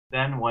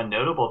then one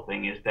notable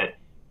thing is that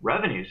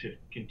revenues have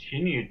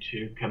continued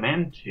to come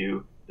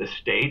into the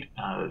state,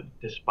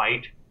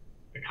 despite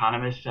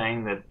economists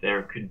saying that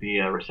there could be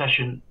a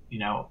recession,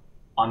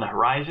 on the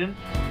horizon.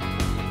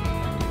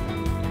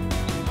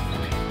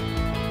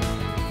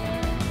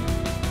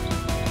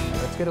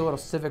 Let's get a little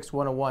Civics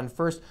 101.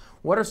 First,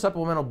 what are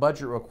supplemental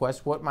budget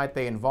requests? What might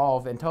they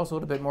involve? And tell us a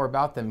little bit more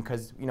about them,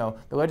 because the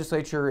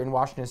legislature in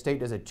Washington State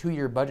does a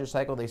 2-year budget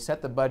cycle. They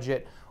set the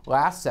budget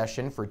last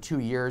session for 2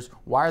 years.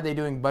 Why are they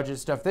doing budget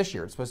stuff this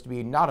year? It's supposed to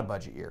be not a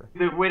budget year.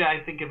 The way I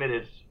think of it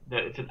is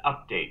that it's an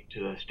update to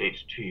the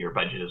state's 2-year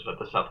budget is what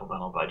the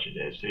supplemental budget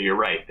is. So you're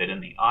right that in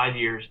the odd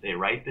years they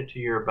write the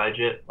 2-year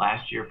budget.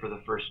 Last year, for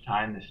the first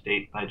time, the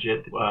state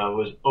budget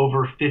was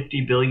over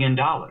 $50 billion.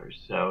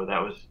 So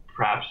that was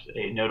perhaps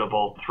a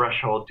notable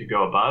threshold to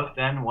go above.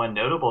 Then one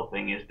notable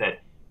thing is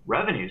that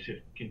revenues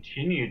have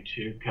continued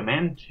to come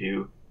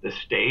into the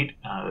state,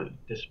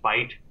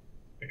 despite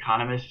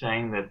economists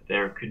saying that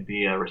there could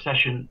be a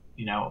recession,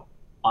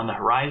 on the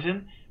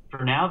horizon.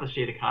 For now, the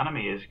state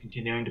economy is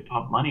continuing to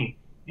pump money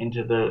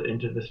into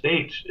the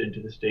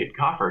state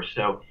coffers.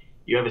 So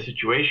you have a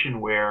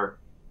situation where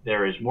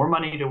there is more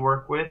money to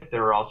work with.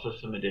 There are also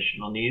some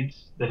additional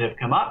needs that have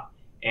come up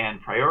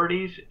and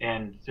priorities.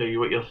 And so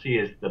what you'll see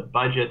is the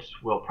budgets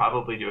will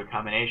probably do a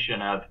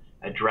combination of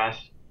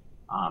address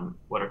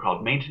what are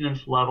called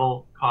maintenance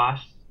level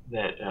costs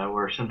that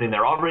were something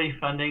they're already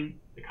funding.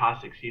 The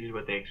costs exceeded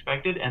what they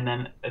expected. And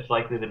then it's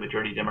likely the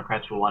majority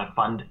Democrats will want to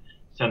fund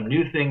some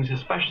new things,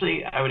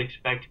 especially I would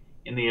expect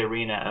in the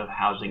arena of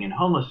housing and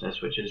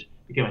homelessness, which has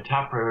become a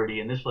top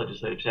priority in this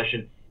legislative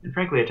session, and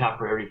frankly a top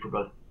priority for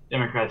both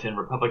Democrats and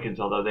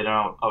Republicans, although they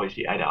don't always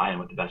see eye to eye on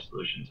what the best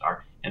solutions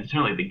are. And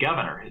certainly the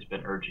governor has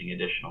been urging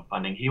additional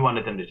funding. He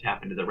wanted them to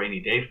tap into the rainy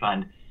day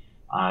fund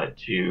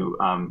to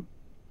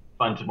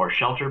fund some more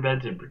shelter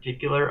beds in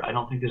particular. I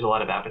don't think there's a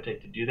lot of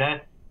appetite to do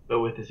that,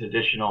 but with this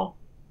additional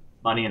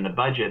money in the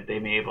budget, they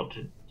may be able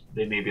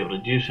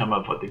to do some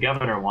of what the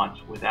governor wants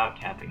without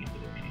tapping into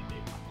the rainy day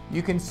fund.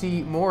 You can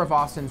see more of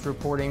Austin's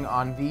reporting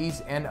on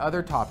these and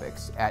other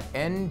topics at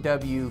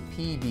nwpb.org.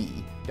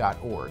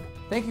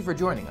 Thank you for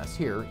joining us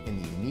here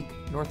in the unique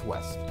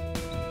Northwest.